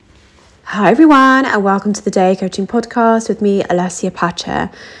Hi everyone, and welcome to the Day Coaching Podcast with me, Alessia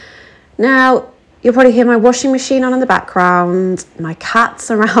Pacha. Now, you'll probably hear my washing machine on in the background, my cats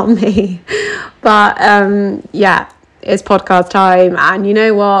around me, but it's podcast time, and you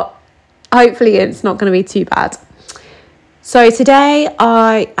know what? Hopefully it's not going to be too bad. So today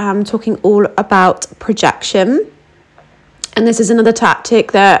I am talking all about projection, and this is another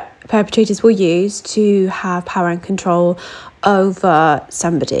tactic that perpetrators will use to have power and control over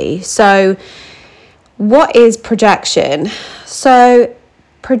somebody. So what is projection? So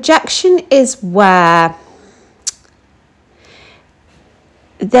projection is where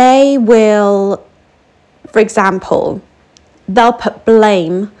they will, for example, they'll put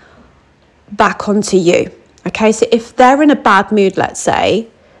blame back onto you. Okay, so if they're in a bad mood, let's say,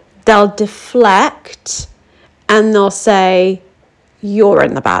 they'll deflect and they'll say, you're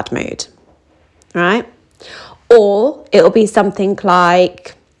in the bad mood, right? Or it'll be something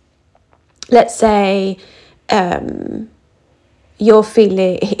like, let's say, you're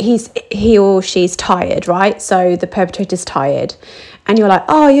feeling, he or she's tired, right? So the perpetrator's tired, and you're like,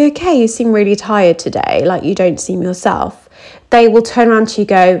 oh, are you okay? You seem really tired today, like you don't seem yourself. They will turn around to you,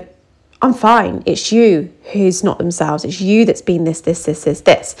 go, I'm fine. It's you who's not themselves. It's you that's been this.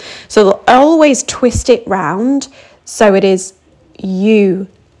 So they'll always twist it round, so it is you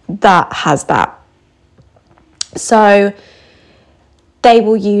that has that. So they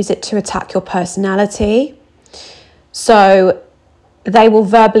will use it to attack your personality. So they will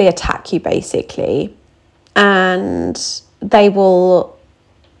verbally attack you, basically, and they will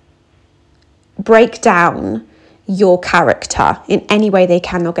break down your character in any way they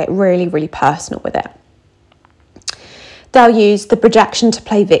can. They'll get really, really personal with it. They'll use the projection to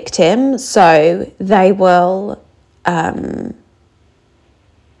play victim. So they will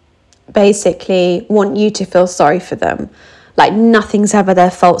basically want you to feel sorry for them. Like nothing's ever their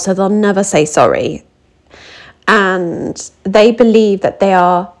fault, so they'll never say sorry. And they believe that they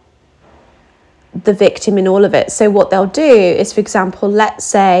are the victim in all of it. So what they'll do is, for example, let's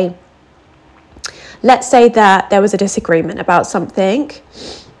say that there was a disagreement about something.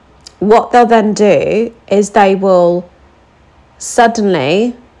 What they'll then do is they will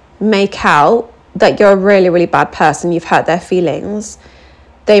suddenly make out that you're a really, really bad person. You've hurt their feelings.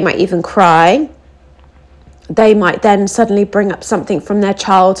 They might even cry. They might then suddenly bring up something from their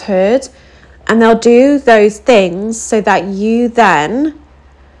childhood, and they'll do those things so that you then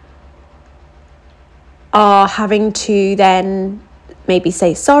are having to then maybe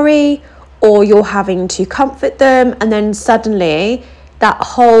say sorry, or you're having to comfort them, and then suddenly the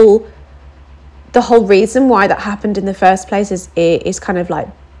whole reason why that happened in the first place is kind of like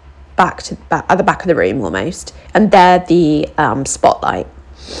back at the back of the room almost, and they're the spotlight.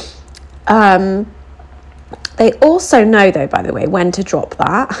 They also know, though, by the way, when to drop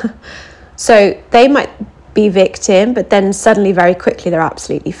that. So they might be victim, but then suddenly very quickly they're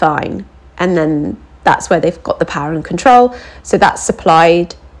absolutely fine, and then that's where they've got the power and control. So that's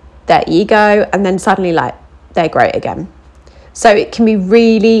supplied their ego, and then suddenly like they're great again. So it can be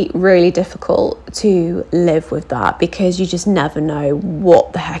really, really difficult to live with that, because you just never know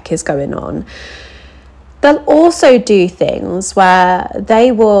what the heck is going on. They'll also do things where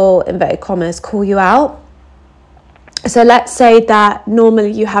they will, inverted commas, call you out. So let's say that normally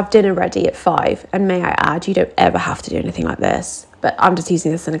you have dinner ready at 5, and may I add, you don't ever have to do anything like this, but I'm just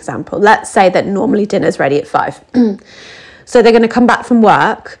using this as an example. Let's say that normally dinner's ready at 5. So they're going to come back from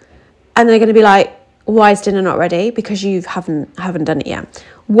work, and they're going to be like, why is dinner not ready? Because you haven't done it yet.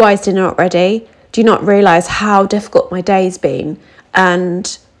 Why is dinner not ready? Do you not realise how difficult my day's been?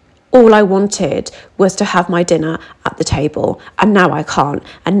 And all I wanted was to have my dinner at the table, and now I can't,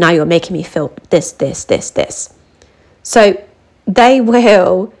 and now you're making me feel this. So they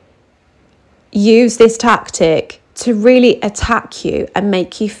will use this tactic to really attack you and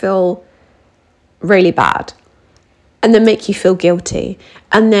make you feel really bad, and then make you feel guilty.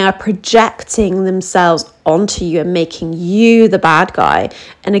 And they are projecting themselves onto you and making you the bad guy.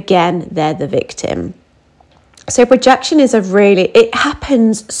 And again, they're the victim. So projection is it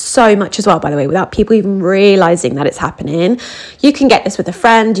happens so much as well, by the way, without people even realizing that it's happening. You can get this with a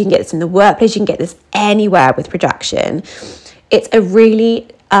friend, you can get this in the workplace, you can get this anywhere with projection. It's a really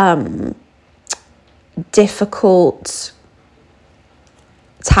difficult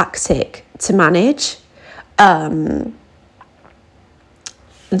tactic to manage.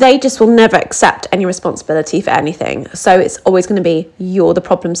 They just will never accept any responsibility for anything. So it's always going to be, you're the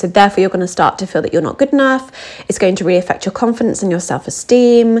problem. So therefore, you're going to start to feel that you're not good enough. It's going to really affect your confidence and your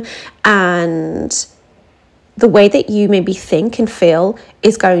self-esteem. And the way that you maybe think and feel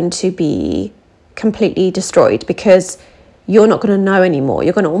is going to be completely destroyed, because you're not going to know anymore.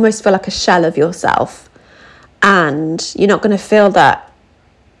 You're going to almost feel like a shell of yourself, and you're not going to feel that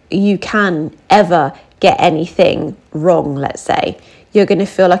you can ever get anything wrong, let's say. You're going to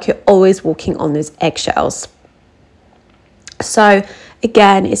feel like you're always walking on those eggshells. So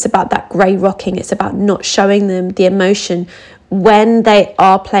again, it's about that grey rocking. It's about not showing them the emotion. When they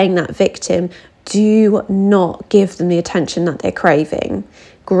are playing that victim, do not give them the attention that they're craving.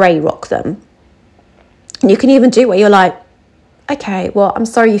 Grey rock them. And you can even do where you're like, okay, well, I'm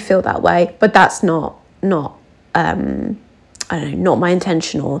sorry you feel that way, but that's not I don't know, not my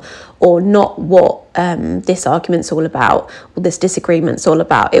intention, or not what this argument's all about, or this disagreement's all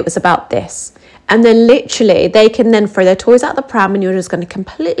about. It was about this. And then literally they can then throw their toys out the pram, and you're just going to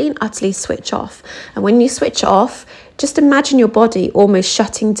completely and utterly switch off. And when you switch off, just imagine your body almost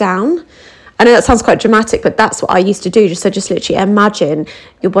shutting down. I know that sounds quite dramatic, but that's what I used to do. So just literally imagine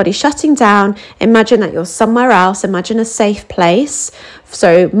your body shutting down. Imagine that you're somewhere else. Imagine a safe place.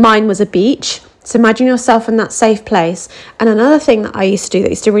 So mine was a beach. So imagine yourself in that safe place. And another thing that I used to do that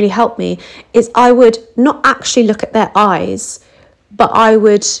used to really help me is I would not actually look at their eyes, but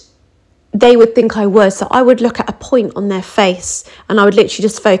they would think I was. So I would look at a point on their face, and I would literally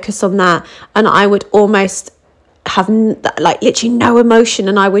just focus on that. And I would almost have like literally no emotion,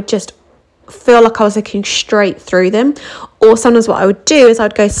 and I would just feel like I was looking straight through them. Or sometimes what I would do is I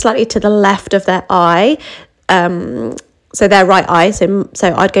would go slightly to the left of their eye, so their right eye. So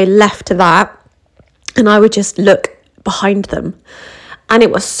I'd go left to that, and I would just look behind them. And it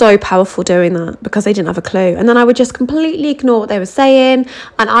was so powerful doing that, because they didn't have a clue. And then I would just completely ignore what they were saying,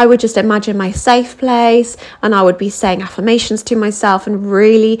 and I would just imagine my safe place, and I would be saying affirmations to myself and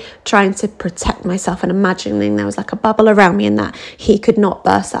really trying to protect myself, and imagining there was like a bubble around me and that he could not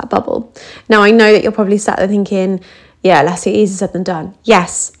burst that bubble. Now, I know that you're probably sat there thinking, yeah, Leslie, easier said than done.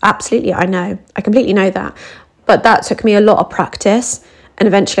 Yes, absolutely, I know. I completely know that. But that took me a lot of practice, and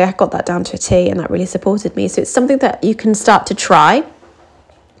eventually I got that down to a T, and that really supported me. So it's something that you can start to try.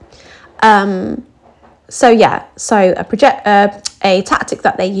 So a tactic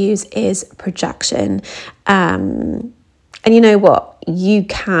that they use is projection. And you know what? You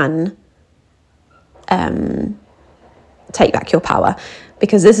can take back your power,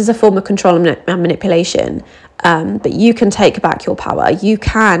 because this is a form of control and manipulation. But you can take back your power. You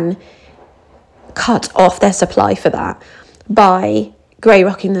can cut off their supply for that by grey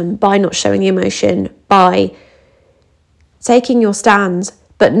rocking them, by not showing the emotion, by taking your stand,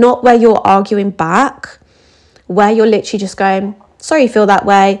 but not where you're arguing back, where you're literally just going, sorry you feel that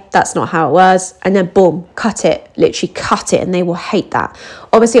way, that's not how it was, and then boom, literally cut it, and they will hate that.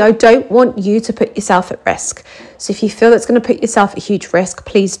 Obviously, I don't want you to put yourself at risk. So if you feel it's going to put yourself at huge risk,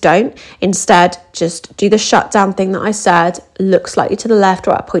 please don't. Instead, just do the shutdown thing that I said, look slightly to the left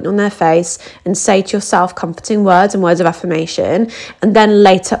or at a point on their face, and say to yourself comforting words and words of affirmation. And then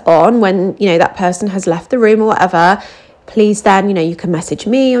later on, when that person has left the room or whatever, please then, you can message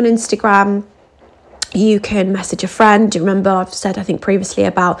me on Instagram. You can message a friend. Do you remember I've said, I think previously,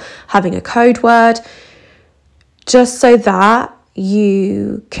 about having a code word? Just so that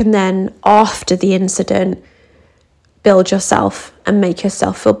you can then, after the incident, build yourself and make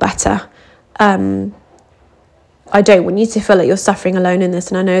yourself feel better. I don't want you to feel like you're suffering alone in this.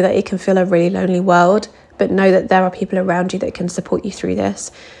 And I know that it can feel a really lonely world, but know that there are people around you that can support you through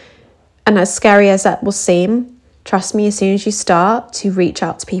this. And as scary as that will seem, trust me, as soon as you start to reach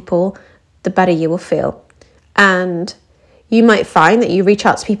out to people, the better you will feel. And you might find that you reach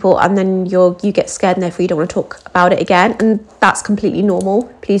out to people and then you get scared, and therefore you don't want to talk about it again. And that's completely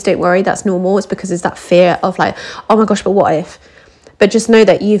normal. Please don't worry, that's normal. It's because there's that fear of like, oh my gosh, but what if? But just know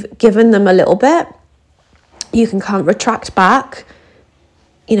that you've given them a little bit. You can kind of retract back,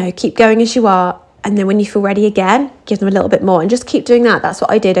 keep going as you are. And then when you feel ready again, give them a little bit more, and just keep doing that. That's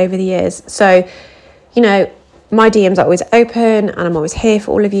what I did over the years. So, my DMs are always open, and I'm always here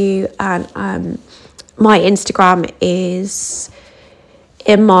for all of you. And my Instagram is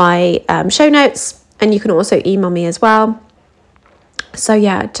in my show notes, and you can also email me as well. So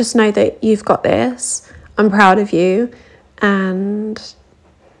yeah, just know that you've got this. I'm proud of you, and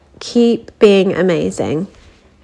keep being amazing.